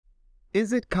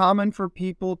Is it common for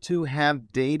people to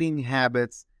have dating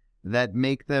habits that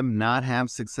make them not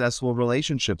have successful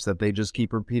relationships that they just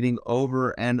keep repeating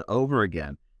over and over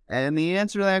again? And the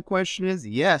answer to that question is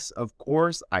yes, of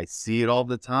course. I see it all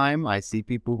the time. I see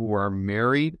people who are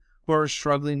married who are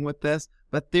struggling with this,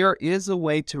 but there is a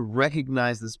way to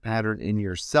recognize this pattern in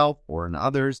yourself or in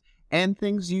others and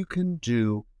things you can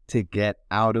do to get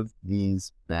out of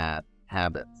these bad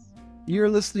habits.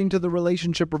 You're listening to the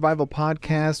Relationship Revival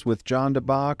Podcast with John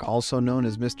DeBach, also known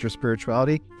as Mr.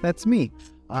 Spirituality. That's me.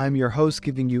 I'm your host,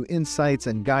 giving you insights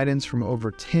and guidance from over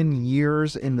 10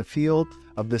 years in the field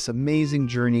of this amazing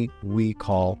journey we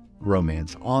call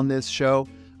romance. On this show,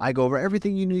 I go over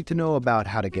everything you need to know about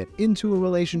how to get into a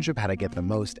relationship, how to get the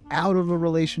most out of a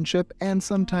relationship, and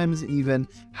sometimes even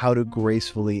how to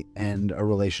gracefully end a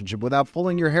relationship without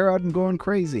pulling your hair out and going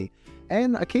crazy.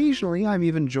 And occasionally, I'm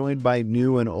even joined by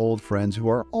new and old friends who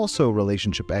are also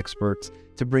relationship experts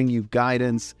to bring you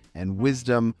guidance and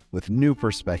wisdom with new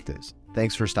perspectives.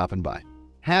 Thanks for stopping by.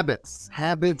 Habits.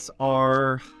 Habits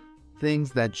are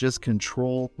things that just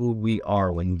control who we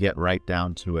are when you get right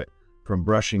down to it. From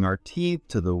brushing our teeth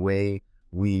to the way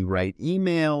we write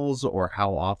emails or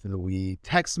how often we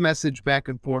text message back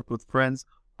and forth with friends,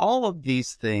 all of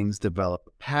these things develop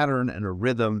a pattern and a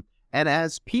rhythm. And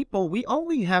as people, we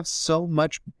only have so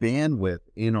much bandwidth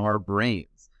in our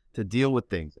brains to deal with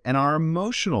things. And our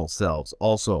emotional selves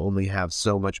also only have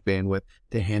so much bandwidth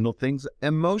to handle things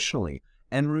emotionally.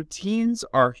 And routines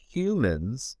are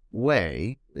humans'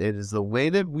 way. It is the way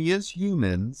that we as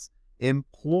humans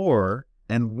implore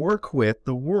and work with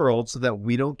the world so that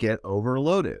we don't get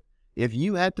overloaded. If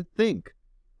you had to think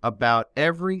about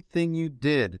everything you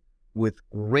did with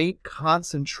great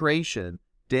concentration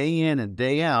day in and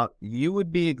day out, you would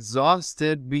be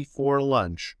exhausted before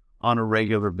lunch on a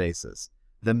regular basis.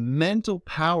 The mental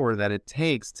power that it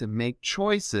takes to make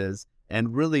choices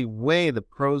and really weigh the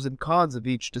pros and cons of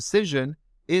each decision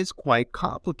is quite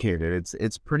complicated.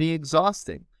 It's pretty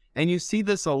exhausting. And you see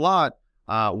this a lot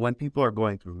when people are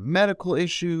going through medical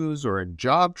issues or in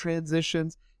job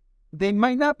transitions. They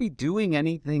might not be doing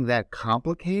anything that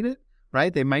complicated,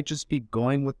 right? They might just be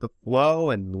going with the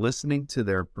flow and listening to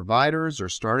their providers or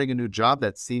starting a new job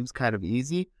that seems kind of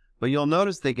easy. But you'll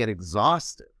notice they get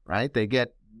exhausted, right? They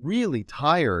get really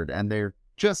tired and they're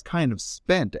just kind of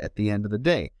spent at the end of the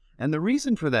day. And the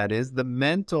reason for that is the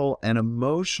mental and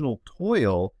emotional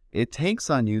toil it takes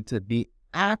on you to be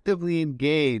actively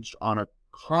engaged on a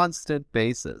constant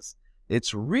basis.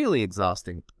 It's really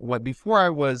exhausting. Before I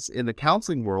was in the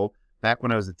counseling world, back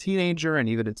when I was a teenager and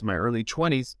even into my early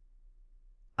 20s,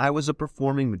 I was a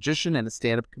performing magician and a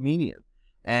stand-up comedian.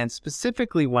 And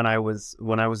specifically when I was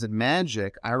in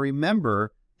magic, I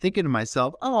remember thinking to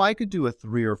myself, oh, I could do a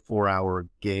 3 or 4 hour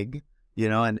gig,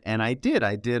 and I did.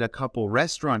 I did a couple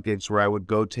restaurant gigs where I would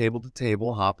go table to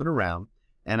table, hopping around,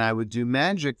 and I would do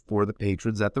magic for the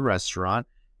patrons at the restaurant.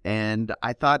 And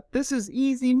I thought, this is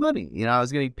easy money. I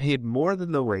was getting paid more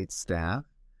than the wait staff,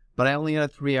 but I only had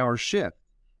a 3-hour shift.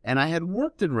 And I had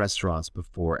worked in restaurants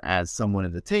before as someone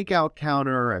at the takeout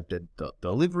counter. I've did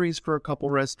deliveries for a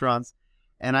couple restaurants.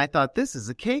 And I thought, this is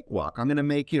a cakewalk. I'm going to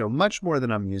make, much more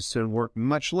than I'm used to and work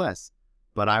much less.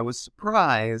 But I was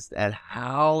surprised at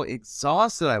how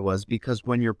exhausted I was, because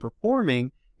when you're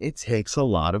performing, it takes a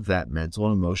lot of that mental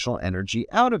and emotional energy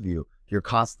out of you. You're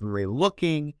constantly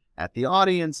looking at the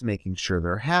audience, making sure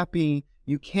they're happy.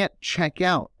 You can't check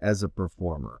out as a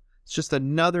performer. It's just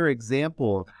another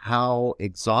example of how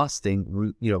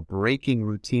exhausting, breaking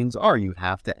routines are. You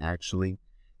have to actually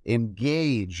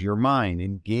engage your mind,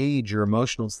 engage your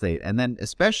emotional state. And then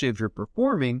especially if you're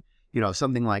performing,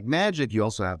 something like magic, you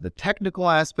also have the technical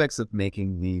aspects of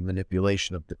making the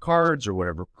manipulation of the cards or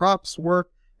whatever props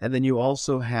work. And then you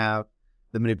also have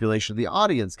the manipulation of the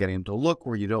audience, getting them to look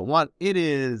where you don't want. It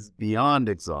is beyond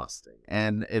exhausting.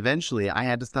 And eventually I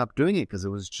had to stop doing it because it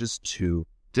was just too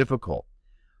difficult.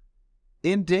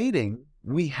 In dating,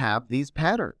 we have these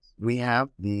patterns. We have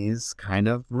these kind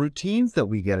of routines that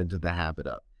we get into the habit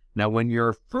of. Now, when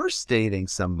you're first dating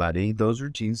somebody, those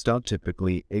routines don't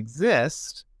typically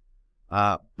exist,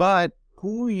 but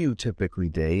who you typically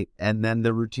date and then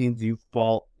the routines you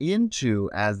fall into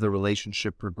as the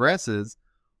relationship progresses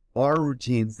are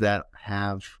routines that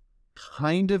have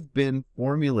kind of been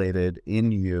formulated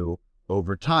in you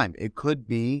over time. It could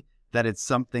be that it's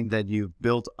something that you've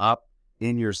built up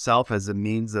in yourself as a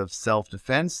means of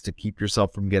self-defense to keep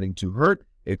yourself from getting too hurt.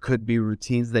 It could be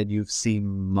routines that you've seen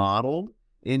modeled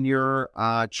in your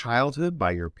childhood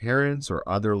by your parents or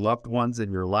other loved ones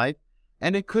in your life.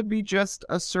 And it could be just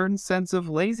a certain sense of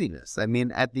laziness. I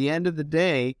mean, at the end of the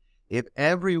day, if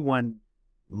everyone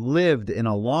lived in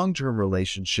a long-term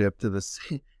relationship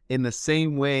in the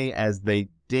same way as they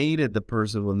dated the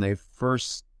person when they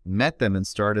first met them and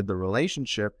started the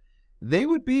relationship, they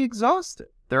would be exhausted.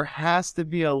 There has to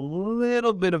be a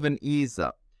little bit of an ease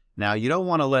up. Now, you don't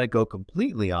want to let it go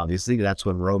completely, obviously. That's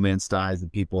when romance dies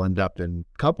and people end up in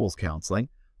couples counseling.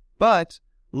 But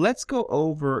let's go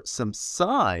over some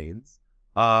signs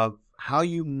of how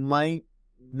you might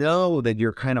know that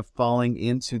you're kind of falling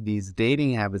into these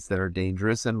dating habits that are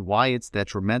dangerous and why it's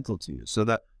detrimental to you. So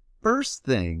the first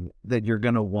thing that you're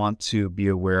going to want to be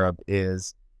aware of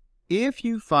is if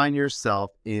you find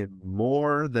yourself in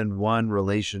more than one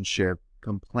relationship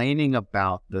complaining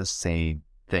about the same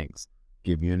things.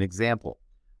 Give you an example.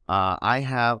 I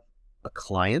have a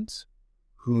client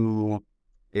who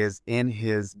is in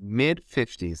his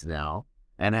mid-50s now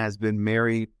and has been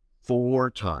married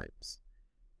 4 times.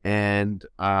 And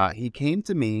he came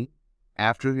to me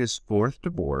after his 4th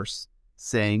divorce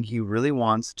saying he really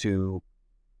wants to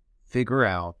figure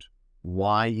out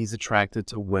why he's attracted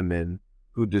to women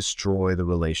who destroy the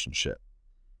relationship.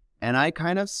 And I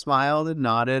kind of smiled and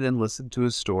nodded and listened to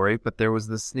his story, but there was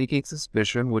the sneaking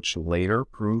suspicion, which later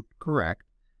proved correct,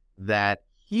 that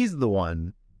he's the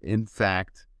one, in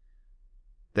fact,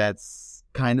 that's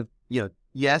kind of,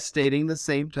 yes, dating the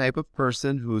same type of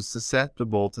person who's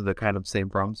susceptible to the kind of same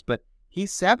problems, but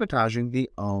he's sabotaging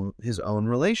his own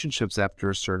relationships after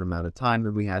a certain amount of time,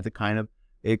 and we had to kind of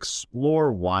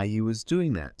explore why he was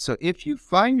doing that. So if you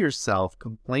find yourself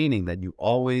complaining that you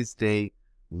always date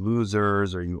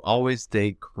losers or you always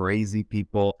date crazy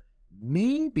people,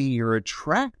 maybe you're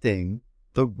attracting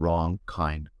the wrong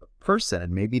kind of person,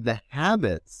 and maybe the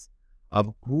habits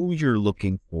of who you're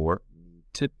looking for need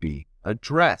to be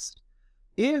addressed.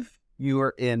 If you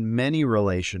are in many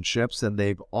relationships and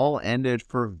they've all ended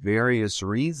for various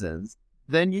reasons,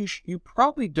 then you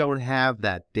probably don't have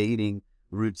that dating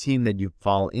routine that you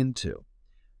fall into.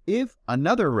 If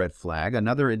another red flag,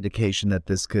 another indication that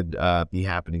this could be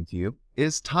happening to you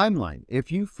is timeline.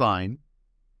 If you find,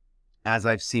 as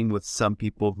I've seen with some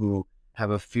people who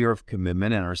have a fear of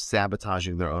commitment and are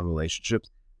sabotaging their own relationships,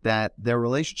 that their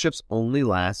relationships only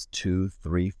last 2,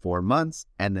 3, 4 months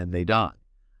and then they die.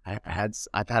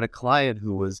 I've had a client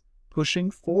who was pushing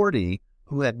 40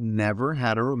 who had never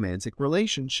had a romantic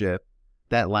relationship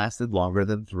that lasted longer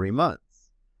than 3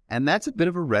 months. And that's a bit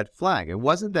of a red flag. It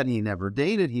wasn't that he never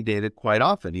dated. He dated quite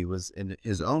often. He was, in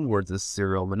his own words, a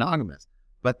serial monogamous.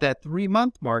 But that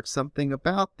 3-month mark, something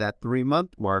about that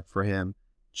 3-month mark for him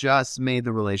just made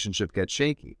the relationship get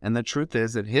shaky. And the truth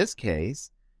is, in his case,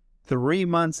 3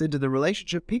 months into the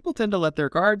relationship, people tend to let their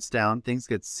guards down. Things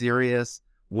get serious.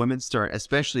 Women start,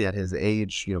 especially at his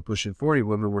age, pushing 40,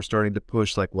 women were starting to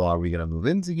push like, well, are we going to move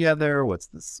in together? What's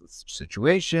the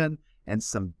situation? And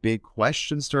some big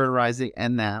questions started arising,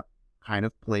 and that kind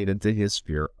of played into his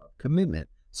fear of commitment.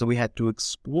 So we had to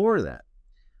explore that.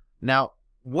 Now,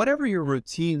 whatever your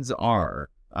routines are,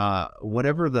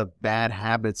 whatever the bad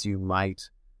habits you might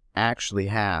actually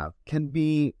have can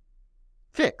be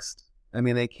fixed. I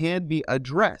mean, they can be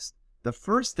addressed. The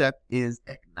first step is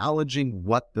acknowledging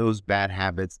what those bad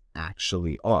habits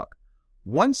actually are.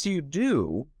 Once you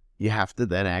do, you have to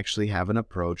then actually have an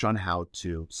approach on how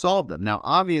to solve them. Now,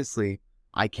 obviously,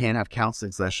 I can't have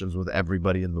counseling sessions with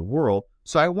everybody in the world,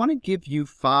 so I want to give you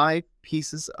 5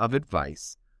 pieces of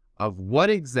advice of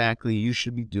what exactly you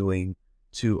should be doing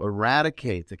to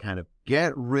eradicate, to kind of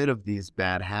get rid of these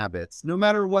bad habits, no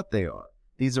matter what they are.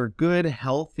 These are good,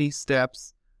 healthy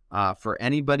steps for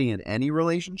anybody in any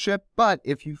relationship, but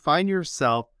if you find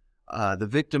yourself the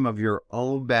victim of your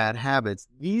own bad habits,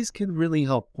 these can really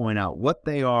help point out what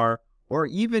they are or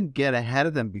even get ahead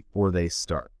of them before they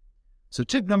start. So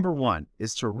tip number 1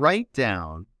 is to write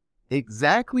down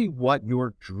exactly what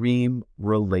your dream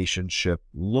relationship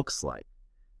looks like.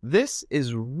 This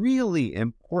is really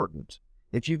important.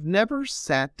 If you've never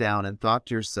sat down and thought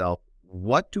to yourself,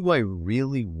 what do I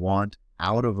really want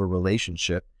out of a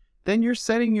relationship? Then you're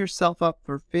setting yourself up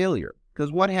for failure.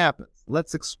 Because what happens?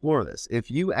 Let's explore this. If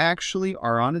you actually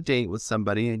are on a date with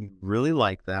somebody and you really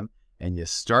like them and you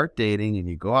start dating and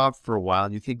you go out for a while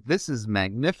and you think this is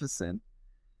magnificent,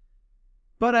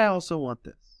 but I also want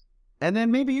this. And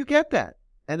then maybe you get that.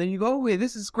 And then you go, oh, wait,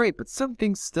 this is great, but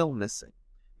something's still missing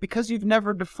because you've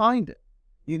never defined it.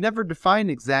 You've never defined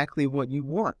exactly what you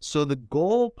want. So the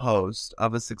goalpost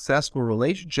of a successful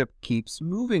relationship keeps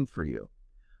moving for you.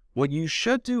 What you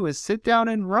should do is sit down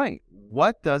and write,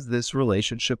 what does this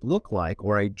relationship look like,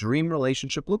 or a dream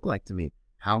relationship look like to me?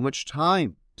 How much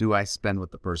time do I spend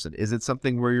with the person? Is it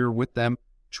something where you're with them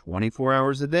 24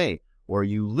 hours a day? or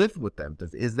you live with them?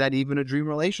 Is that even a dream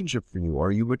relationship for you?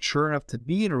 Are you mature enough to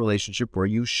be in a relationship where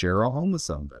you share a home with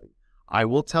somebody? I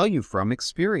will tell you from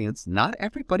experience, not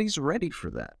everybody's ready for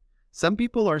that. Some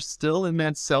people are still in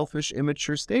that selfish,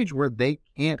 immature stage where they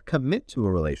can't commit to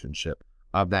a relationship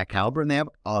of that caliber and they have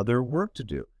other work to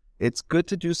do. It's good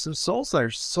to do some soul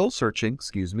searching,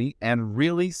 and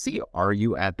really see, are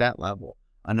you at that level?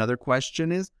 Another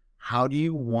question is, how do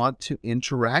you want to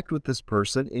interact with this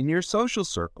person in your social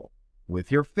circle? With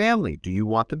your family? Do you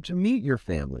want them to meet your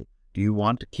family? Do you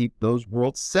want to keep those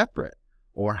worlds separate?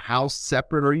 Or how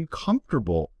separate are you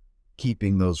comfortable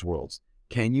keeping those worlds?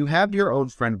 Can you have your own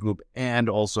friend group and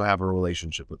also have a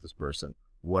relationship with this person?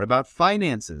 What about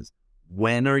finances?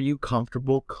 When are you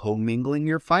comfortable commingling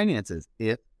your finances,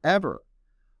 if ever?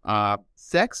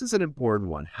 Sex is an important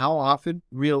one. How often,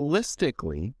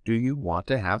 realistically, do you want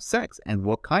to have sex? And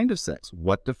what kind of sex?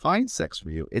 What defines sex for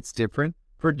you? It's different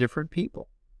for different people.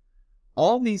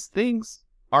 All these things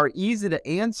are easy to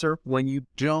answer when you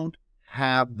don't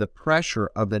have the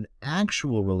pressure of an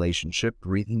actual relationship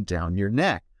breathing down your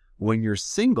neck. When you're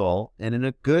single and in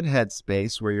a good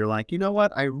headspace where you're like, you know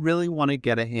what, I really want to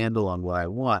get a handle on what I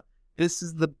want, this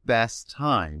is the best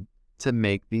time to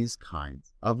make these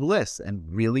kinds of lists and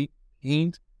really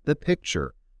paint the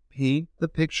picture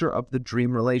of the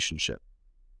dream relationship.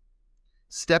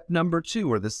 Step number 2,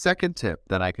 or the second tip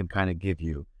that I can kind of give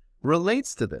you,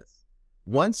 relates to this.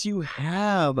 Once you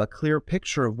have a clear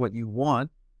picture of what you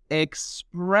want,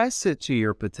 express it to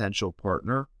your potential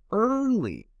partner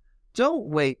early. Don't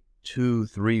wait 2,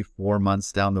 3, 4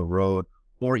 months down the road,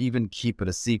 or even keep it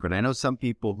a secret. I know some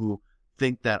people who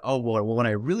think that, oh, well, what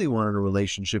I really want in a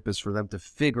relationship is for them to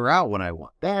figure out what I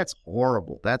want. That's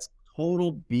horrible. That's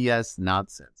total BS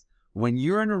nonsense. When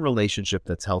you're in a relationship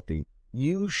that's healthy,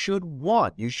 you should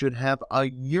have a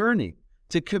yearning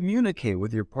to communicate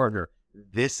with your partner.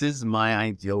 This is my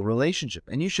ideal relationship.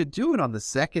 And you should do it on the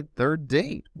second, third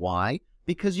date. Why?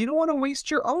 Because you don't want to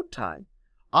waste your own time.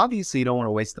 Obviously, you don't want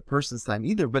to waste the person's time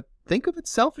either, but think of it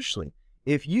selfishly.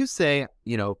 If you say,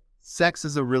 sex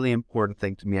is a really important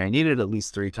thing to me, I need it at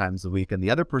least 3 times a week, and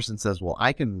the other person says, well,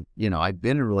 I've been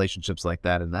in relationships like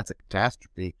that, and that's a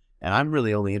catastrophe, and I'm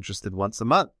really only interested once a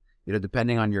month.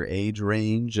 Depending on your age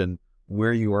range and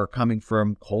where you are coming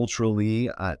from culturally,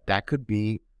 that could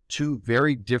be 2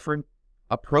 very different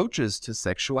approaches to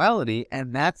sexuality,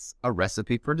 and that's a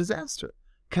recipe for disaster.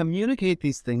 Communicate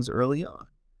these things early on.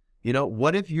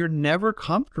 What if you're never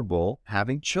comfortable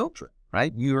having children,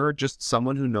 right? You're just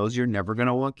someone who knows you're never going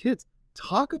to want kids.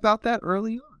 Talk about that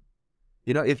early on.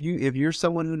 If you're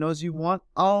someone who knows you want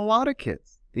a lot of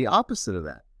kids, the opposite of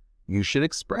that, you should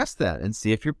express that and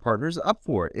see if your partner's up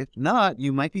for it. If not,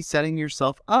 you might be setting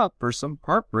yourself up for some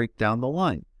heartbreak down the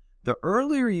line. The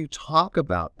earlier you talk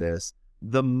about this,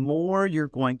 the more you're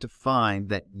going to find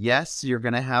that, yes, you're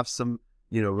going to have some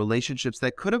relationships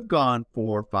that could have gone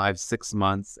 4, 5, 6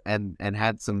 months and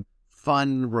had some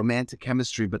fun romantic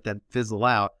chemistry, but then fizzle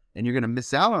out, and you're going to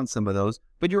miss out on some of those,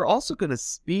 but you're also going to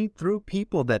speed through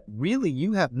people that really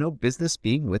you have no business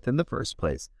being with in the first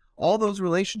place. All those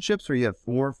relationships where you have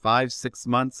 4, 5, 6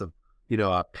 months of,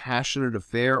 a passionate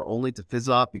affair only to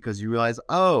fizzle out because you realize,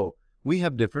 oh, we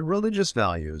have different religious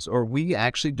values, or we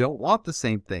actually don't want the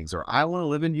same things, or I want to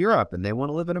live in Europe and they want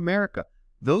to live in America.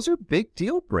 Those are big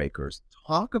deal breakers.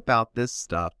 Talk about this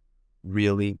stuff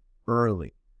really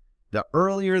early. The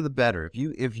earlier, the better.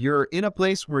 If you're in a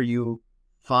place where you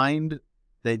find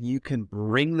that you can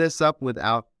bring this up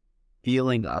without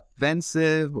feeling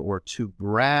offensive or too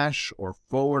brash or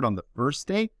forward on the first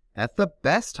date, that's the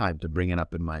best time to bring it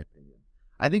up, in my opinion.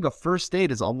 I think a first date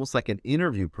is almost like an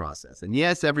interview process. And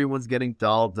yes, everyone's getting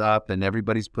dolled up and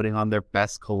everybody's putting on their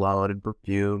best cologne and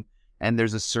perfume, and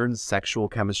there's a certain sexual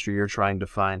chemistry you're trying to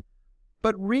find.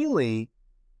 But really,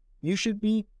 you should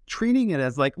be treating it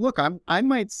as like, look, I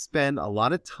might spend a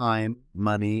lot of time,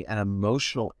 money, and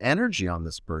emotional energy on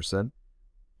this person.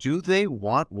 Do they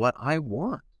want what I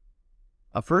want?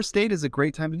 A first date is a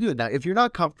great time to do it. Now, if you're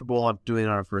not comfortable on doing it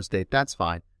on a first date, that's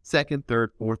fine. Second,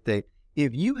 third, fourth date.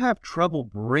 If you have trouble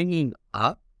bringing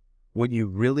up what you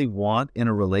really want in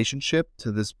a relationship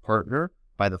to this partner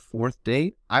by the 4th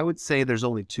date, I would say there's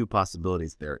only 2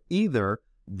 possibilities there. Either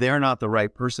they're not the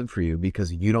right person for you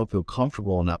because you don't feel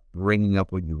comfortable enough bringing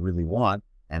up what you really want,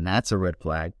 and that's a red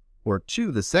flag. Or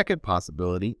 2, the second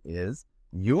possibility is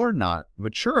you're not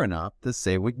mature enough to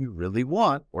say what you really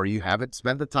want, or you haven't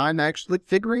spent the time actually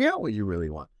figuring out what you really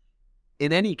want.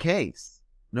 In any case,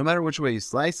 no matter which way you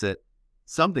slice it,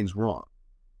 something's wrong.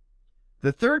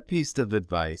 The third piece of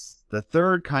advice, the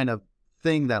third kind of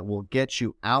thing that will get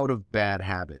you out of bad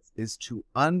habits is to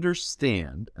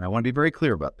understand, and I want to be very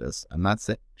clear about this. I'm not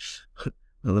saying,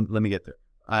 let me get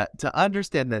there. To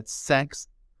understand that sex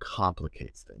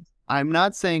complicates things. I'm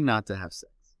not saying not to have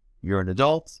sex. You're an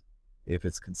adult. If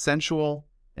it's consensual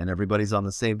and everybody's on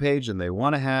the same page and they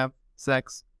want to have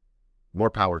sex, more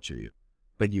power to you.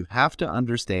 But you have to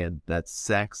understand that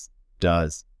sex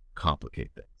does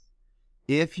complicate things.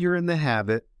 If you're in the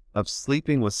habit of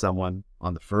sleeping with someone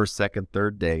on the first, second,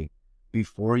 third date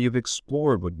before you've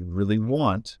explored what you really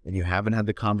want and you haven't had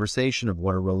the conversation of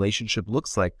what a relationship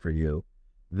looks like for you,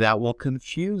 that will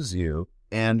confuse you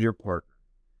and your partner.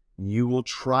 You will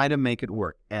try to make it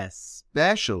work,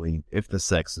 especially if the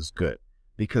sex is good,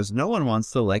 because no one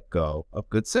wants to let go of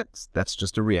good sex. That's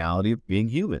just a reality of being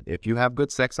human. If you have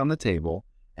good sex on the table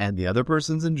and the other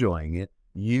person's enjoying it,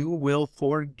 you will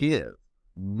forgive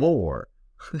more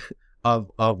of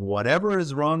whatever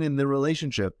is wrong in the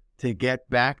relationship to get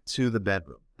back to the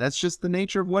bedroom. That's just the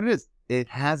nature of what it is. It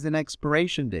has an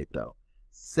expiration date, though.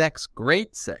 Sex,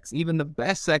 great sex, even the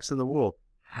best sex in the world,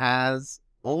 has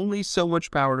only so much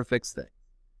power to fix things.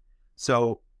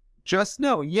 So just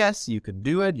know, yes, you can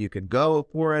do it. You can go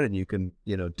for it, and you can,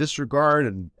 disregard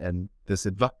and this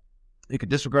advice. You can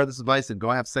disregard this advice and go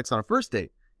have sex on a first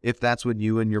date if that's what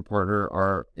you and your partner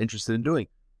are interested in doing.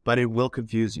 But it will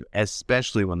confuse you,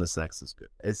 especially when the sex is good,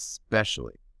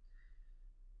 especially.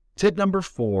 Tip number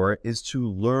 4 is to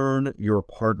learn your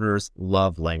partner's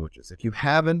love languages. If you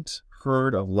haven't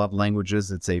heard of Love Languages,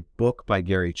 it's a book by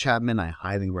Gary Chapman. I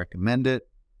highly recommend it.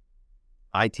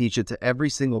 I teach it to every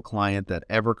single client that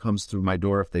ever comes through my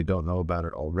door if they don't know about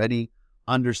it already.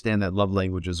 Understand that love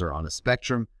languages are on a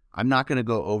spectrum. I'm not going to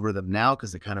go over them now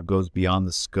because it kind of goes beyond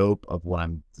the scope of what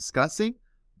I'm discussing.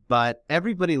 But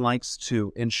everybody likes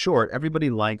to, in short, everybody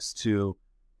likes to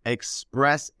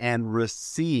express and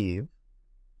receive,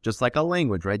 just like a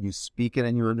language, right? You speak it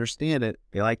and you understand it.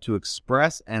 They like to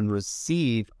express and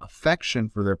receive affection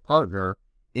for their partner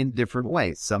in different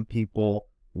ways. Some people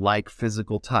like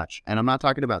physical touch. And I'm not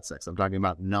talking about sex. I'm talking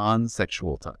about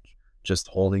non-sexual touch. Just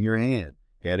holding your hand,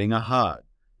 getting a hug,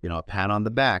 a pat on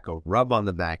the back, a rub on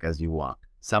the back as you walk.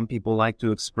 Some people like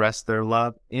to express their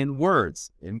love in words,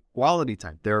 in quality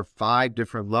time. There are 5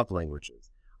 different love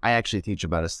languages. I actually teach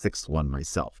about a 6th one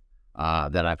myself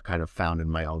that I've kind of found in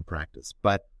my own practice.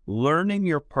 But learning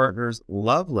your partner's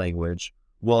love language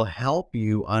will help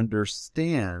you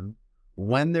understand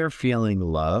when they're feeling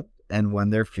loved and when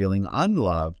they're feeling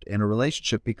unloved in a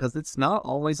relationship, because it's not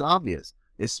always obvious,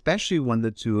 especially when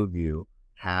the two of you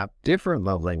have different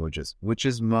love languages, which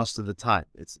is most of the time.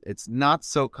 It's not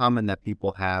so common that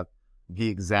people have the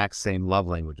exact same love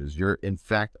languages. You're in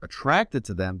fact attracted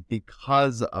to them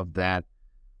because of that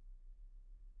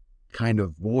kind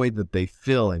of void that they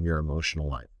fill in your emotional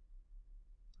life.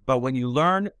 But when you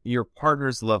learn your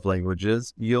partner's love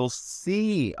languages, you'll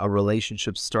see a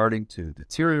relationship starting to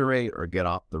deteriorate or get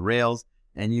off the rails,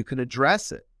 and you can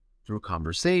address it through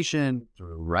conversation,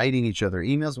 through writing each other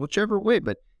emails, whichever way.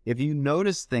 But if you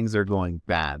notice things are going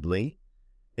badly,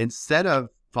 instead of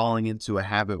falling into a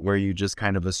habit where you just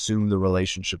kind of assume the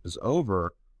relationship is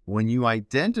over, when you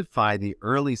identify the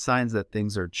early signs that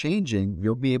things are changing,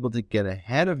 you'll be able to get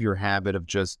ahead of your habit of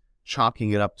just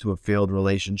chalking it up to a failed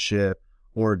relationship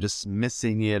or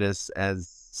dismissing it as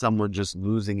someone just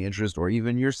losing interest, or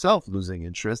even yourself losing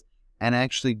interest, and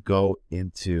actually go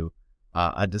into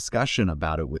a discussion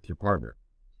about it with your partner.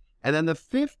 And then the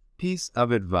 5th piece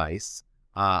of advice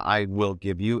I will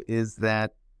give you is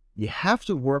that you have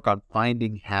to work on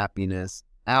finding happiness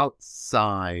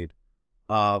outside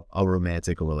of a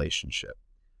romantic relationship.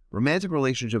 Romantic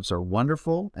relationships are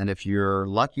wonderful, and if you're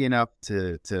lucky enough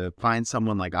to find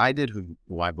someone like I did,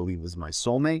 who I believe was my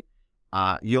soulmate,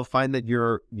 you'll find that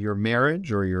your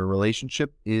marriage or your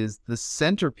relationship is the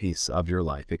centerpiece of your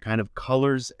life. It kind of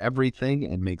colors everything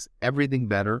and makes everything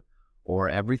better or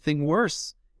everything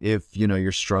worse if,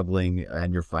 you're struggling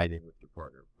and you're fighting with your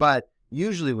partner. But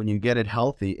usually when you get it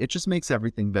healthy, it just makes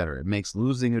everything better. It makes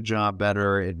losing a job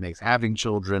better. It makes having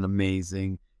children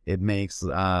amazing. It makes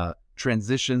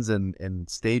transitions and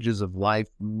stages of life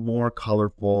more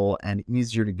colorful and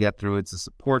easier to get through. It's a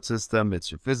support system. It's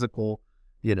your physical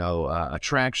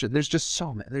attraction. There's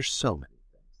so many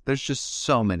things. There's just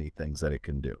so many things that it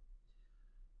can do.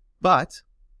 But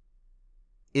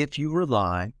if you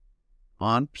rely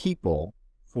on people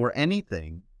for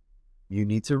anything, you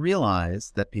need to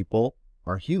realize that people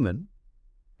are human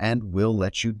and will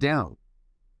let you down,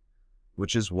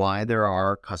 which is why there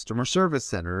are customer service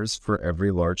centers for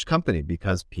every large company,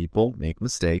 because people make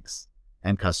mistakes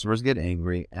and customers get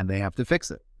angry and they have to fix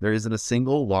it. There isn't a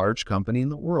single large company in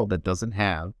the world that doesn't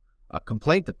have a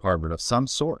complaint department of some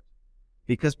sort,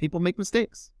 because people make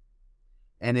mistakes.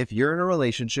 And if you're in a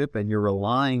relationship and you're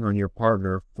relying on your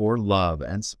partner for love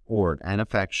and support and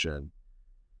affection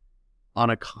on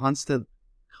a constant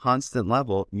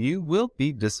level, you will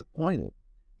be disappointed.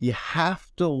 You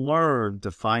have to learn to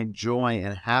find joy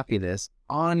and happiness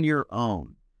on your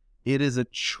own. It is a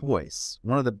choice.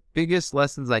 One of the biggest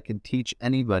lessons I can teach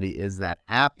anybody is that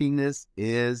happiness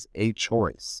is a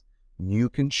choice. You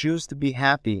can choose to be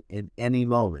happy in any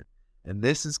moment. And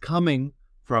this is coming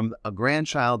from a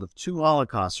grandchild of 2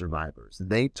 Holocaust survivors.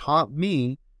 They taught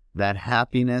me that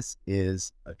happiness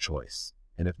is a choice.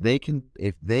 And if they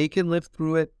can live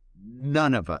through it,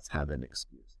 none of us have an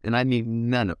excuse. And I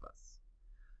mean none of us.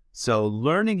 So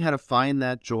learning how to find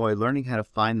that joy, learning how to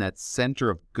find that center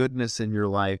of goodness in your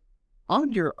life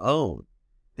on your own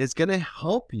is going to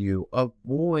help you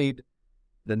avoid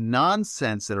the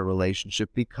nonsense in a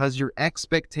relationship, because your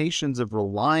expectations of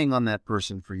relying on that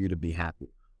person for you to be happy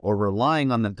or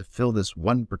relying on them to fill this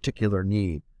one particular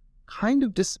need kind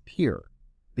of disappear,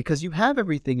 because you have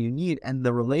everything you need and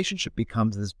the relationship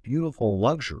becomes this beautiful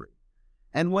luxury.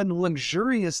 And when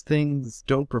luxurious things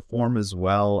don't perform as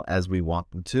well as we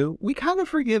want them to, we kind of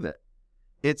forgive it.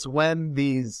 It's when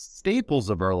these staples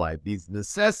of our life, these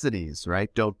necessities,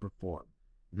 right, don't perform.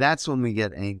 That's when we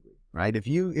get angry, right? If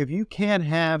you can't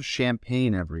have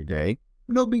champagne every day,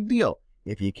 no big deal.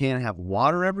 If you can't have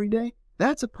water every day,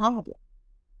 that's a problem.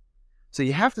 So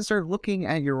you have to start looking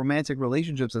at your romantic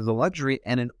relationships as a luxury.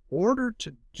 And in order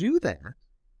to do that,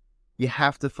 you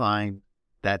have to find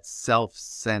that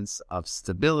sense of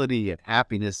stability and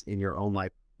happiness in your own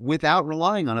life without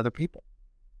relying on other people.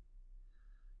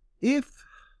 If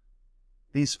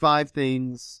these 5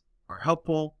 things are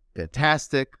helpful,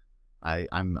 fantastic.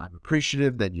 I'm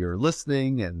appreciative that you're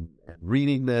listening and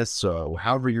reading this, so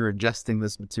however you're ingesting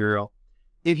this material.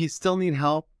 If you still need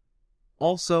help,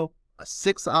 also a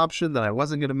 6th option that I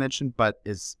wasn't going to mention, but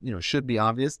is, should be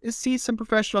obvious, is see some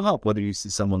professional help. Whether you see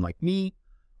someone like me,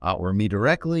 or me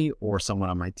directly, or someone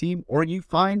on my team, or you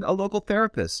find a local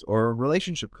therapist or a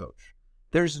relationship coach.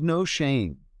 There's no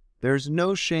shame. There's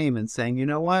no shame in saying, you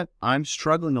know what? I'm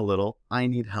struggling a little. I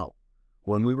need help.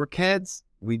 When we were kids,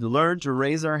 we learned to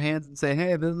raise our hands and say,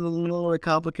 hey, this is a little bit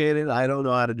complicated. I don't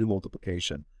know how to do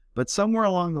multiplication. But somewhere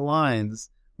along the lines,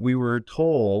 we were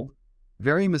told,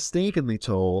 very mistakenly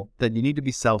told, that you need to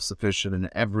be self-sufficient in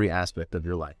every aspect of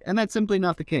your life. And that's simply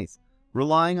not the case.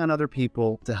 Relying on other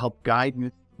people to help guide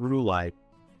you through life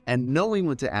and knowing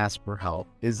when to ask for help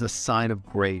is a sign of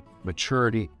great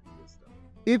maturity.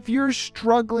 If you're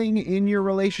struggling in your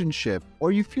relationship,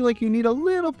 or you feel like you need a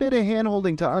little bit of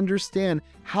handholding to understand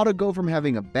how to go from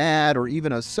having a bad or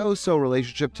even a so-so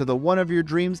relationship to the one of your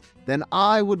dreams, then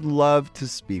I would love to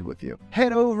speak with you.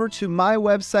 Head over to my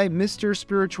website,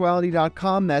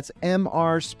 mrspirituality.com. That's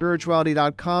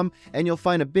mrspirituality.com. And you'll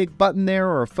find a big button there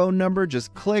or a phone number.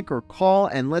 Just click or call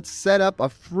and let's set up a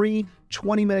free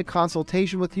 20-minute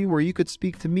consultation with you where you could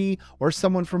speak to me or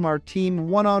someone from our team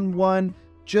one-on-one,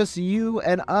 just you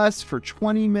and us for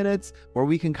 20 minutes, where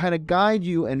we can kind of guide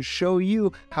you and show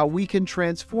you how we can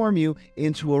transform you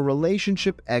into a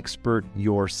relationship expert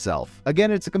yourself.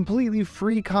 Again, it's a completely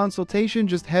free consultation.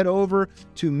 Just head over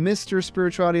to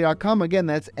mrspirituality.com. Again,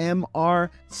 that's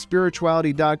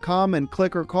mrspirituality.com, and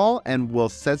click or call, and we'll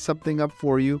set something up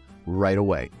for you right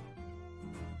away.